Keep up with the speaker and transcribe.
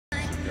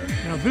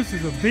Now this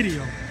is a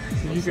video,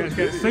 so you guys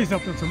got to say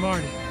something to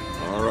Marty.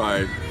 All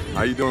right,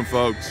 how you doing,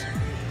 folks?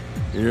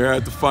 You're here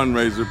at the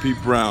fundraiser, Pete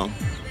Brown,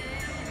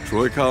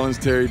 Troy Collins,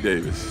 Terry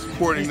Davis.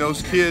 Supporting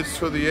those kids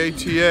for the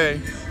ATA.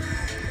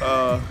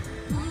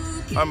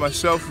 I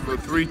myself am a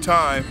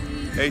three-time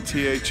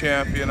ATA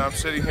champion. I'm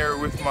sitting here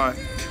with my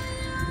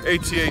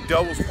ATA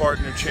doubles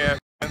partner champion.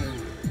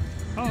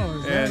 Oh,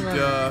 is that right?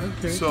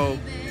 Okay. So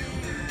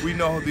we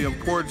know the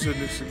importance and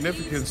the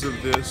significance of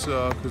this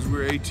because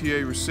we're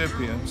ATA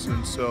recipients,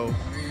 and so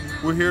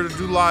we're here to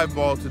do live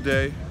ball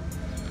today.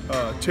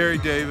 Terry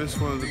Davis,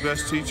 one of the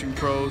best teaching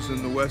pros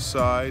in the West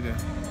Side, and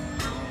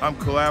I'm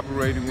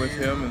collaborating with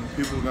him, and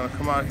people are going to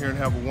come out here and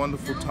have a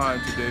wonderful time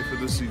today for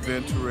this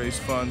event to raise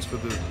funds for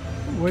the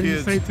What do you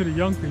kids. say to the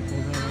young people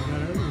that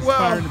are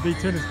aspiring to be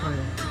tennis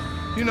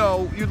players? You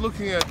know, you're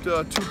looking at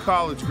two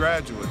college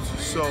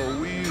graduates, so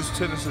we use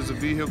tennis as a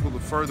vehicle to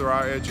further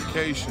our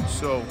education.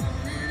 So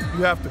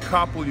you have to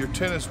couple your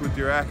tennis with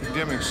your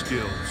academic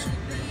skills.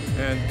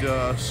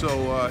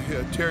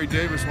 And Terry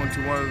Davis went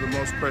to one of the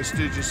most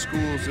prestigious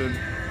schools in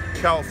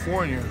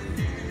California,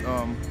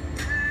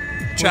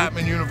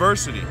 Chapman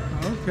University.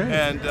 Okay.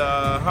 And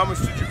how much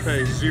did you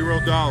pay?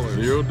 $0.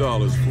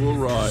 $0, full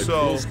ride,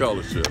 So- full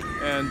scholarship.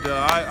 And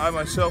I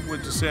myself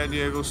went to San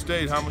Diego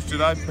State. How much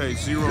did I pay?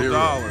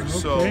 $0.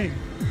 So, Okay.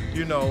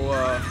 you know,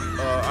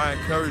 I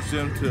encourage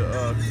them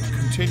to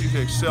continue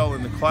to excel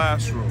in the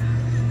classroom.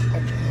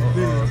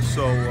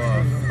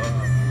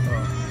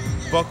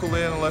 Buckle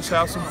in and let's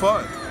have some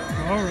fun.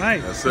 All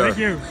right. Yes, sir. Thank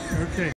you. Okay.